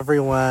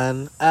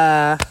Everyone.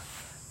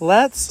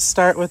 Let's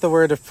start with a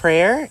word of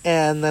prayer,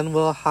 and then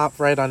we'll hop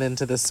right on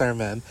into the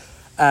sermon.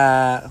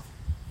 God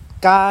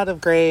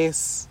of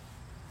grace,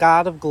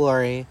 God of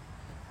glory,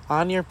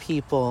 on your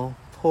people,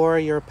 pour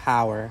your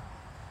power.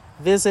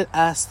 Visit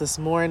us this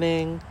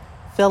morning,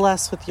 fill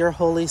us with your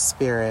Holy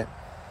Spirit,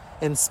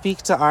 and speak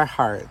to our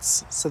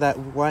hearts so that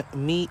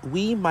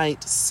we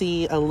might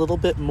see a little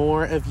bit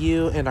more of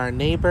you in our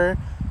neighbor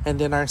and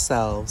in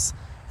ourselves.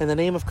 In the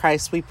name of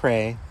Christ we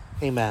pray.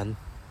 Amen.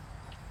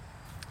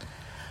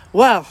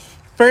 Well,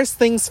 first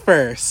things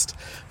first.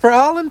 For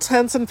all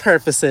intents and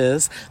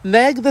purposes,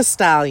 Meg Thee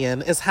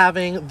Stallion is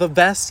having the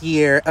best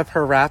year of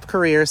her rap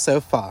career so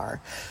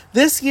far.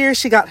 This year,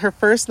 she got her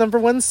first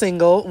 #1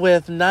 single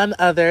with none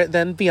other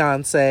than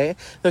Beyonce,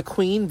 the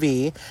Queen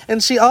Bee,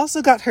 and she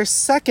also got her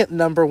second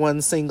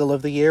 #1 single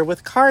of the year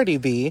with Cardi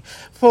B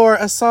for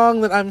a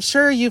song that I'm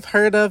sure you've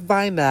heard of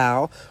by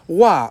now,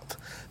 WAP.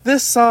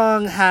 This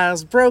song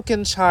has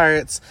broken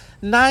charts,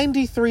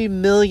 93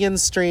 million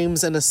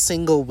streams in a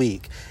single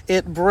week.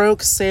 It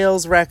broke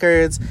sales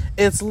records.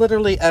 It's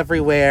literally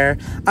everywhere.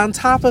 On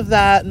top of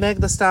that,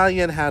 Meg Thee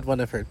Stallion had one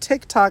of her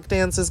TikTok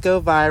dances go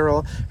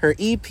viral. Her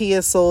EP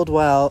is sold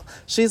well.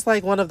 She's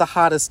like one of the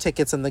hottest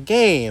tickets in the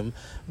game.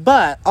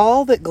 But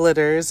all that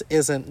glitters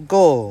isn't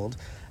gold.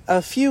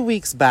 A few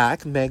weeks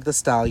back, Meg Thee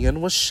Stallion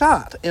was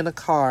shot in a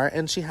car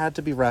and she had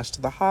to be rushed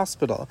to the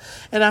hospital.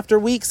 And after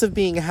weeks of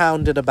being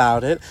hounded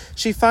about it,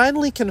 she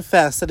finally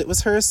confessed that it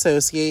was her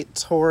associate,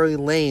 Tory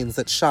Lanez,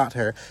 that shot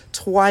her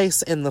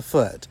twice in the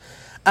foot.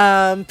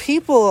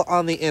 People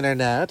on the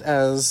internet,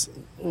 as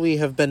we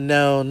have been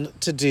known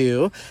to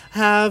do,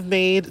 have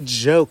made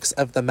jokes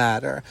of the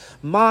matter,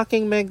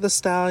 mocking Meg Thee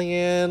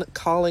Stallion,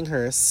 calling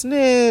her a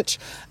snitch,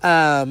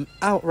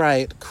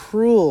 outright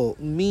cruel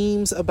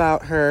memes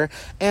about her,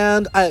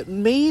 and it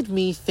made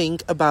me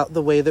think about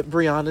the way that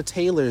Breonna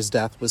Taylor's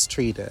death was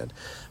treated.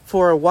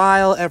 For a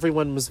while,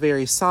 everyone was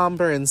very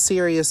somber and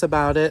serious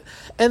about it,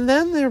 and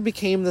then there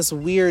became this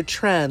weird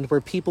trend where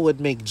people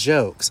would make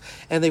jokes,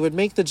 and they would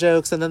make the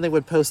jokes, and then they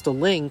would post a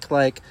link,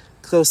 like,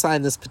 go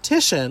sign this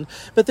petition,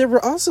 but there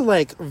were also,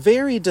 like,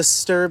 very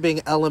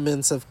disturbing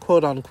elements of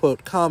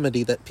quote-unquote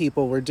comedy that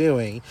people were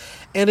doing,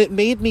 and it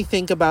made me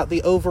think about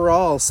the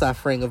overall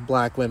suffering of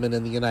Black women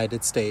in the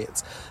United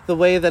States, the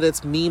way that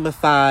it's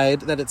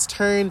memeified, that it's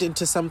turned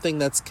into something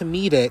that's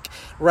comedic,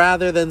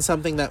 rather than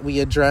something that we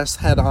address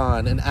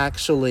head-on and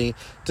actually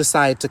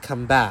decide to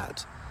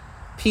combat.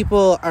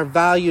 People are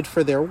valued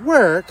for their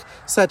work,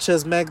 such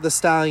as Meg Thee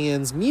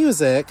Stallion's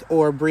music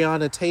or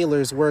Breonna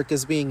Taylor's work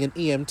as being an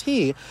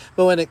EMT,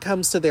 but when it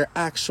comes to their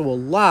actual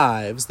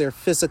lives, their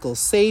physical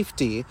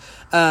safety,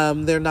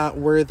 they're not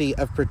worthy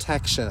of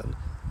protection.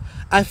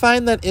 I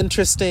find that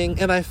interesting,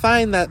 and I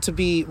find that to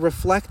be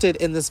reflected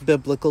in this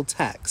biblical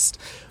text.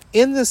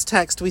 In this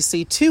text, we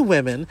see two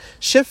women,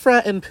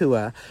 Shiphrah and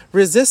Puah,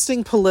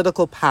 resisting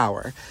political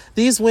power.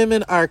 These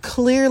women are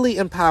clearly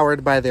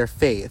empowered by their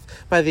faith,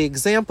 by the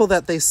example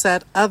that they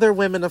set other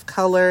women of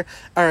color,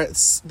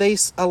 they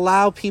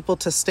allow people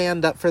to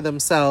stand up for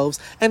themselves,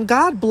 and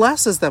God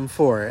blesses them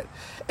for it.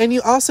 And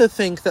you also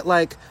think that,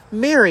 like,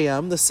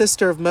 Miriam, the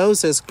sister of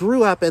Moses,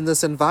 grew up in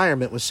this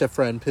environment with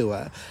Shiphrah and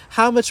Puah.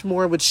 How much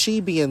more would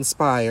she be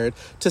inspired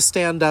to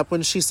stand up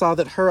when she saw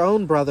that her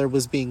own brother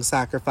was being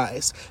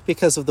sacrificed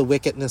because of the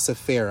wickedness of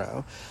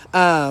Pharaoh?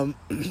 I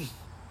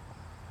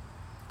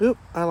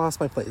lost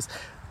my place.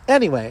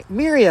 Anyway,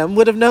 Miriam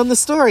would have known the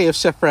story of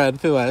Shiphrah and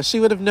Puah. She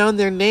would have known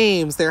their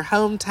names, their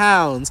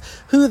hometowns,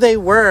 who they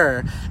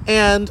were.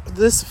 And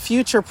this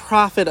future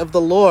prophet of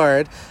the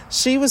Lord,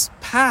 she was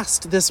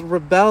passed this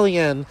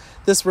rebellious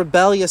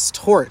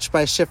torch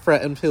by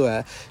Shiphrah and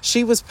Puah.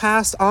 She was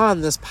passed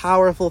on this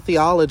powerful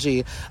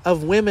theology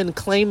of women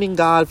claiming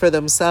God for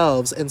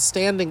themselves and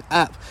standing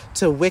up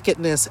to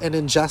wickedness and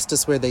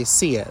injustice where they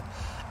see it.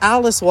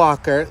 Alice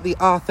Walker, the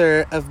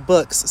author of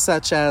books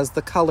such as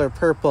The Color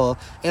Purple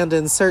and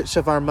In Search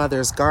of Our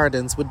Mother's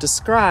Gardens, would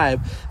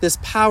describe this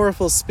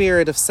powerful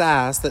spirit of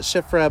sass that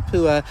Shiphrah,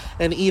 Puah,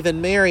 and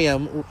even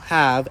Miriam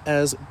have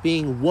as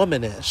being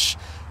womanish.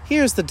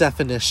 Here's the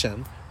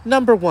definition.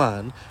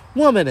 1,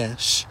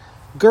 womanish.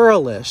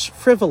 Girlish,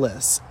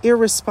 frivolous,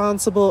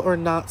 irresponsible, or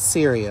not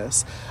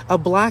serious. A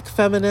Black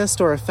feminist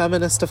or a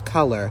feminist of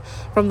color.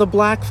 From the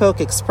Black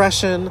folk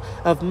expression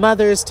of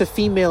mothers to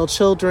female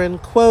children,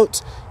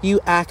 quote,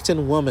 you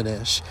actin'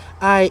 womanish,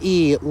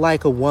 i.e.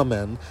 like a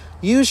woman,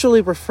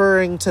 usually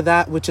referring to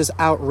that which is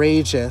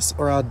outrageous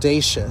or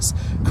audacious,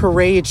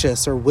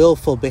 courageous or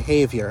willful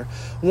behavior,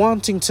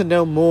 wanting to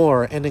know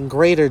more and in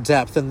greater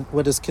depth than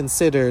what is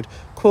considered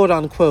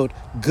quote-unquote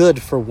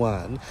good for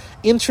one,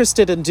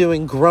 interested in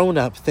doing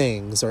grown-up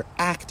things or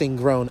acting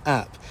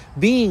grown-up,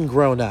 being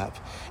grown-up.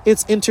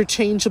 It's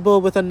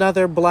interchangeable with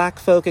another Black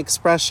folk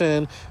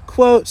expression,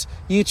 quote,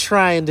 you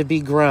trying to be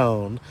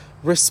grown,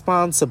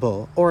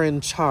 responsible or in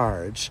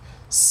charge,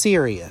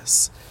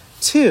 serious.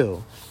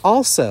 2,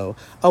 also,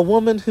 a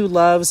woman who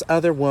loves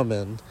other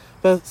women,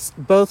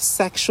 both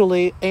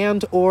sexually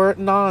and or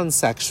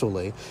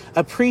non-sexually,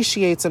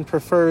 appreciates and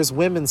prefers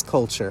women's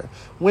culture,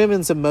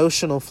 women's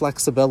emotional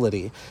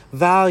flexibility,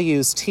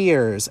 values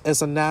tears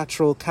as a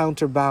natural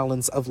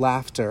counterbalance of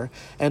laughter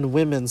and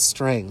women's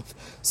strength,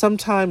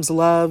 sometimes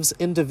loves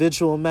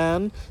individual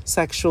men,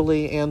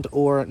 sexually and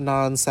or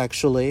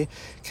non-sexually,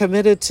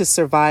 committed to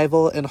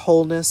survival and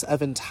wholeness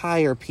of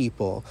entire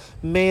people,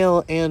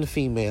 male and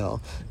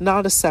female,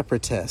 not a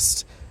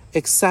separatist,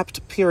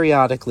 except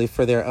periodically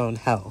for their own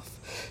health.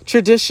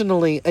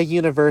 Traditionally a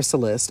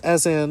universalist,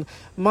 as in,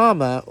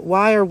 Mama,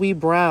 why are we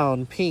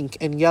brown, pink,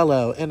 and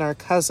yellow, and our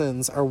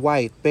cousins are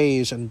white,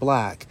 beige, and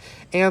black?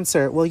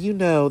 Answer, well, you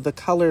know, the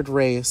colored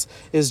race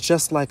is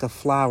just like a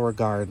flower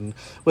garden,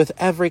 with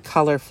every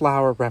color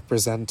flower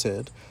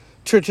represented.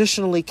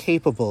 Traditionally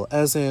capable,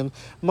 as in,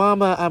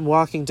 Mama, I'm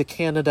walking to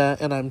Canada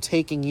and I'm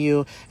taking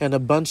you and a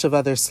bunch of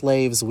other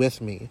slaves with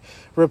me.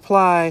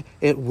 Reply,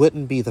 it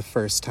wouldn't be the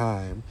first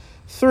time.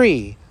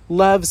 3.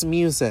 Loves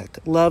music,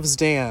 loves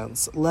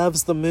dance,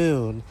 loves the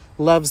moon,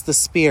 loves the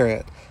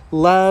spirit,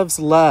 loves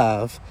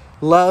love,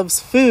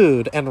 loves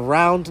food and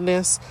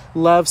roundness,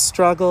 loves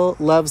struggle,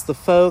 loves the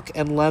folk,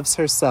 and loves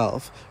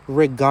herself,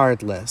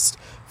 regardless.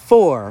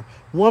 4.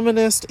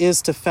 Womanist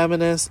is to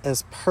feminist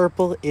as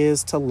purple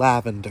is to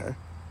lavender.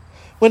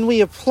 When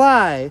we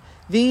apply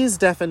these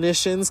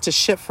definitions to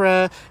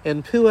Shiphrah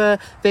and Puah,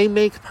 they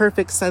make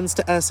perfect sense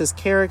to us as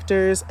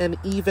characters and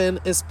even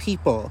as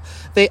people.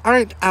 They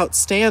aren't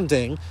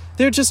outstanding.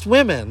 They're just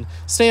women.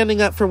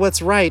 Standing up for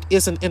what's right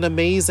isn't an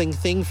amazing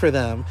thing for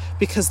them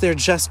because they're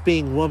just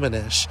being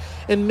womanish.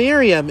 And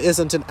Miriam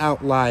isn't an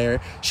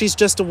outlier. She's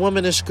just a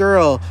womanish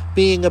girl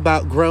being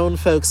about grown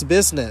folks'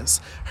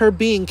 business. Her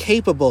being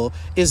capable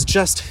is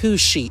just who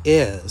she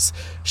is.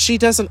 She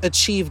doesn't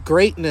achieve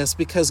greatness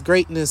because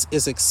greatness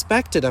is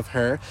expected of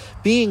her.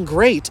 Being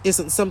great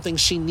isn't something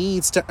she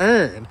needs to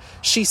earn.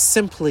 She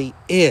simply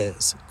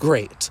is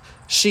great.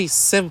 She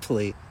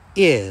simply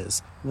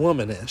is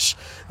womanish.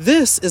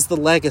 This is the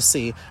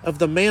legacy of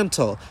the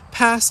mantle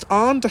passed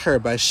on to her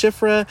by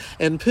Shiphrah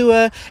and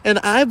Puah, and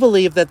I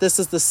believe that this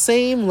is the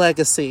same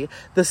legacy,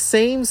 the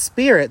same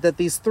spirit that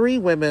these 3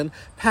 women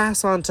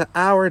pass on to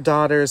our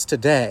daughters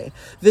today.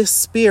 This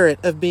spirit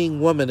of being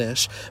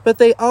womanish, but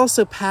they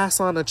also pass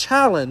on a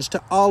challenge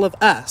to all of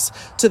us,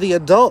 to the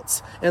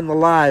adults in the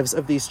lives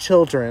of these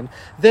children.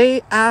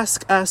 They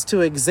ask us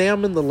to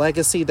examine the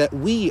legacy that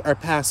we are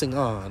passing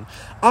on.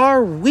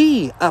 Are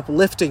we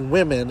uplifting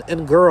women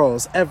and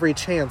girls every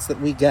chance that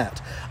we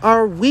get?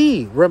 Are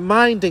we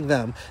reminding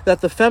them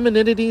that the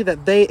femininity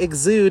that they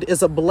exude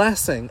is a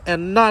blessing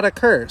and not a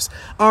curse?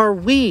 Are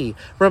we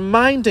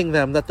reminding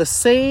them that the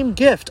same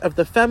gift of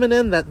the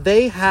feminine that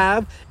they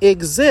have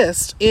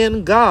exists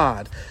in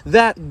God?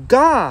 That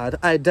God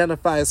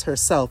identifies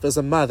herself as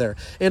a mother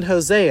in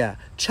Hosea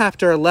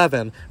chapter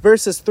 11,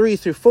 verses 3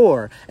 through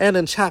 4, and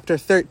in chapter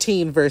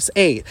 13, verse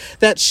 8,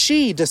 that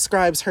she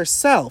describes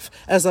herself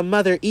as a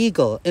mother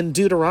eagle in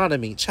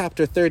Deuteronomy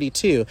chapter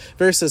 32,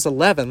 verses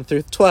 11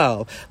 through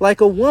 12,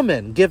 like a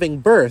woman giving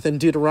birth in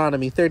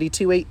Deuteronomy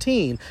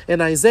 32:18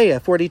 and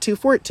Isaiah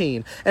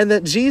 42:14, and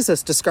that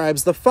Jesus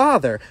describes the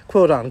Father,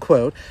 quote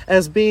unquote,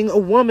 as being a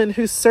woman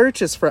who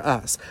searches for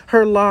us,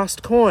 her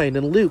lost coin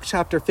in Luke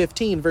chapter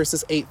 15,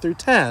 verses 8 through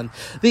 10.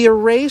 The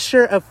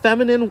erasure of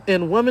feminine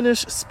and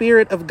womanish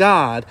spirit of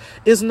God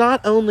is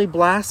not only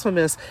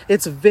blasphemous,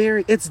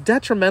 it's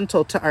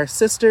detrimental to our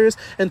sisters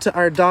and to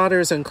our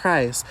daughters in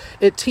Christ.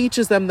 It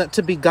teaches them that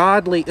to be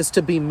godly is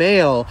to be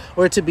male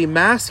or to be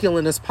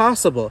masculine as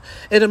possible.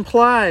 It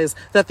implies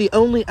that the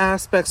only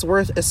aspects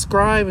worth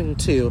ascribing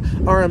to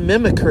are a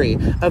mimicry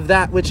of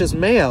that which is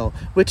male,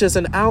 which is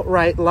an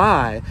outright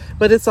lie.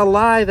 But it's a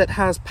lie that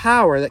has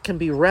power that can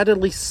be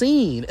readily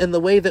seen in the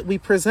way that we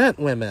present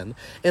women,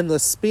 in the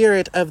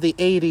spirit of the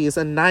 80s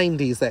and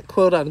 90s that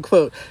quote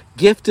unquote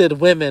gifted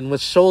women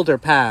with shoulder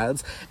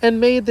pads and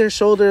made their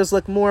shoulders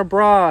look more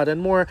broad and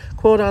more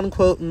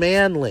quote-unquote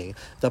manly.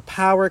 The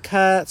power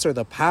cuts or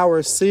the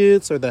power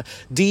suits or the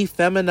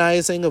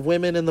defeminizing of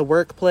women in the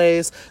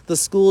workplace, the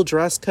school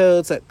dress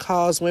codes that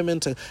cause women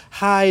to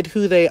hide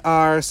who they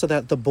are so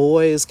that the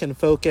boys can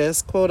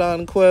focus,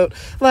 quote-unquote.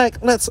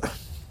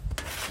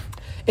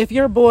 If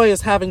your boy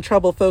is having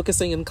trouble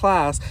focusing in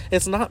class,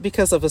 it's not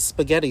because of a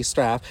spaghetti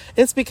strap.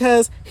 It's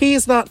because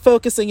he's not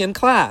focusing in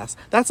class.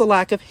 That's a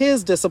lack of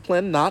his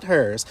discipline, not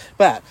hers.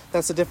 But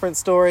that's a different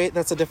story.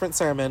 That's a different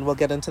sermon. We'll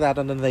get into that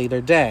on a later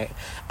day.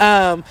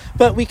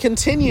 But we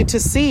continue to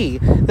see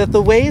that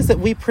the ways that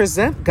we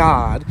present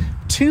God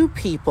to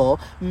people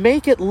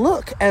make it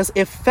look as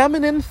if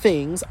feminine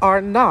things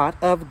are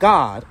not of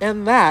God.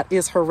 And that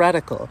is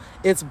heretical.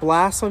 It's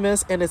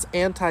blasphemous and it's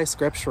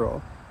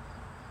anti-scriptural.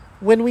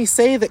 When we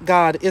say that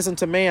God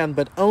isn't a man,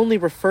 but only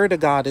refer to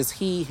God as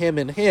he, him,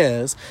 and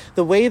his,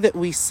 the way that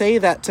we say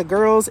that to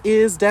girls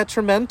is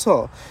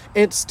detrimental.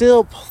 It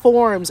still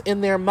forms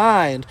in their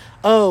mind,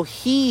 oh,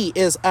 he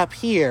is up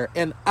here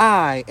and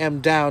I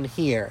am down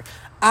here.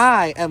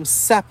 I am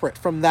separate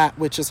from that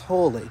which is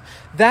holy.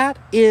 That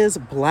is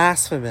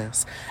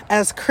blasphemous.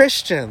 As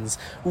Christians,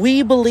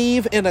 we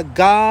believe in a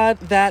God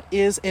that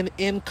is an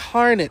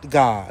incarnate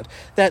God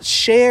that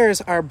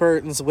shares our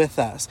burdens with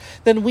us.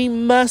 Then we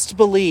must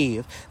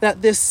believe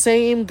that this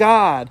same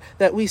God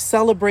that we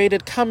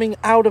celebrated coming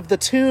out of the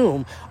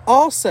tomb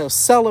also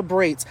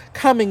celebrates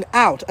coming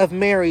out of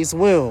Mary's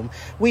womb.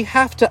 We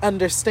have to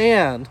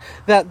understand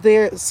that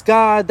there's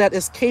God that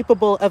is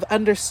capable of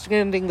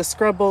understanding the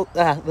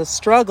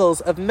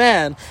struggles of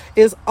men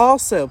is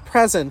also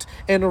present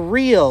and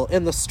real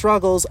in the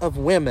struggles of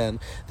women.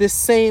 This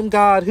same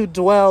God who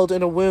dwelled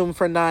in a womb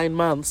for 9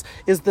 months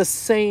is the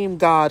same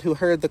God who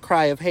heard the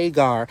cry of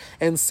Hagar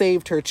and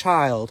saved her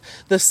child.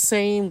 The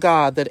same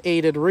God that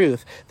aided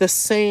Ruth. The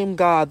same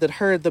God that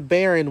heard the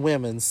barren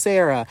women,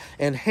 Sarah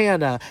and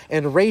Hannah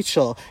and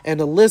Rachel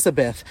and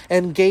Elizabeth,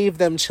 and gave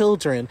them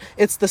children.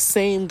 It's the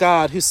same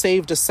God who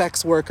saved a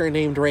sex worker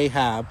named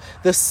Rahab.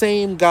 The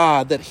same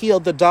God that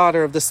healed the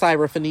daughter of the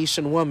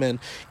Syrophoenician woman,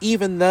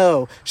 even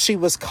though she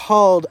was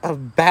called a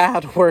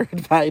bad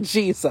word by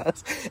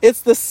Jesus.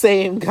 It's the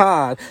same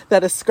God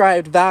that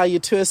ascribed value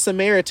to a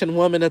Samaritan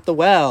woman at the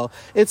well.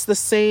 It's the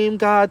same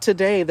God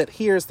today that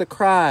hears the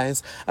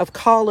cries of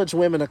college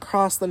women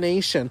across the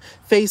nation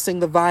facing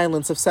the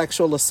violence of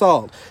sexual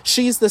assault.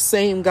 She's the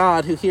same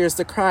God who hears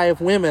the cry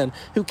of women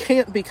who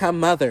can't become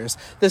mothers.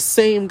 The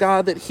same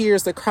God that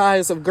hears the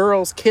cries of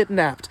girls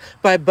kidnapped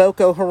by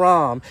Boko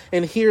Haram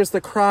and hears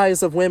the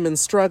cries of women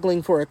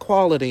struggling for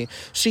equality.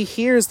 She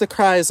hears the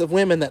cries of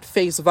women that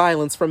face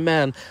violence from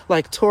men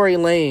like Tory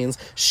Lanez.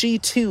 She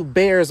too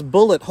bears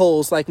bullet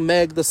holes like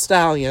Meg the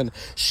Stallion.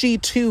 She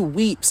too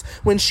weeps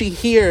when she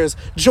hears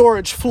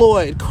George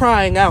Floyd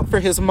crying out for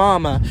his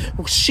mama.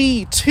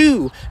 She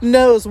too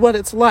knows what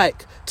it's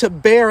like to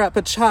bear up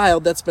a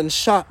child that's been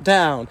shot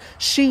down.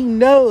 She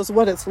knows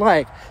what it's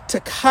like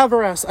to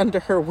cover us under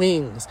her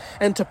wings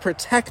and to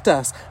protect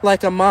us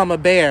like a mama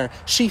bear.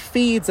 She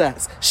feeds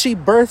us, she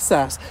births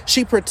us,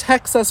 she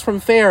protects us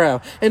from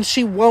Pharaoh, and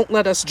she won't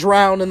let us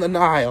drown in the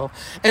Nile.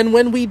 And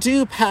when we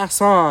do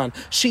pass on,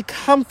 she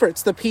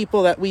comforts the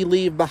people that we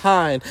leave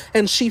behind,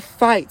 and she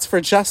fights for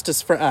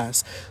justice for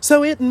us.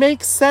 So it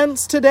makes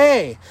sense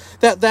today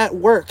that that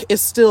work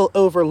is still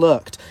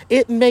overlooked.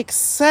 It makes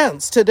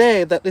sense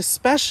today that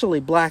especially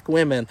Black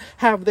women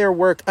have their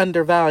work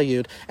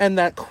undervalued, and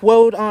that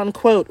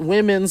quote-unquote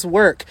women's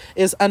work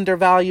is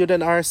undervalued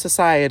in our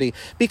society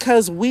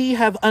because we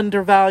have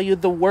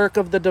undervalued the work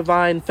of the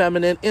divine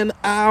feminine in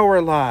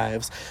our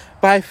lives.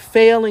 By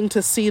failing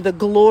to see the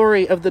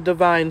glory of the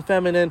divine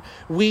feminine,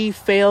 we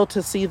fail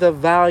to see the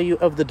value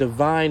of the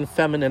divine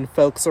feminine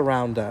folks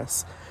around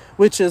us.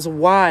 Which is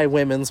why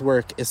women's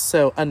work is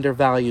so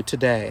undervalued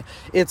today.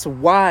 It's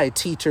why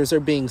teachers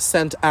are being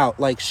sent out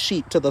like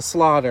sheep to the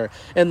slaughter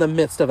in the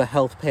midst of a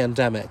health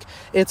pandemic.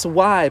 It's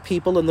why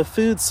people in the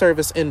food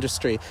service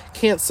industry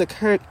can't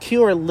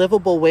secure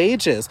livable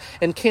wages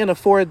and can't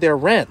afford their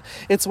rent.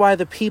 It's why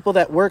the people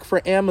that work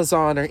for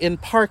Amazon are in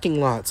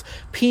parking lots,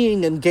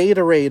 peeing in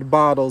Gatorade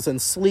bottles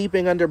and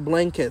sleeping under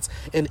blankets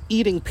and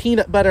eating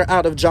peanut butter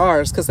out of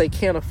jars because they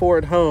can't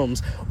afford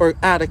homes or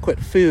adequate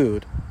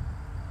food.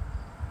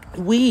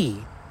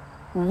 We,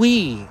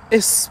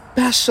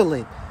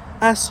 especially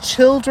as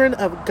children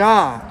of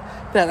God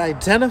that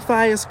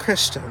identify as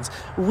Christians,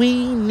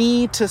 we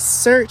need to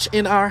search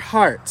in our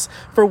hearts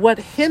for what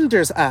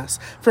hinders us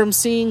from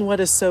seeing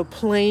what is so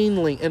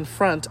plainly in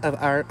front of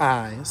our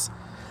eyes.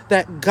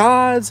 That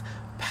God's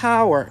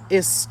power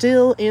is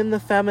still in the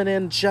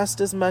feminine just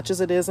as much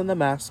as it is in the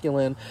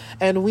masculine,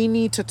 and we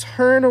need to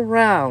turn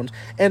around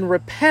and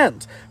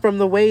repent from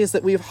the ways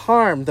that we've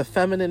harmed the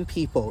feminine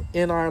people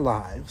in our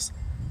lives.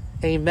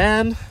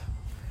 Amen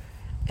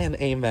and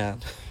amen.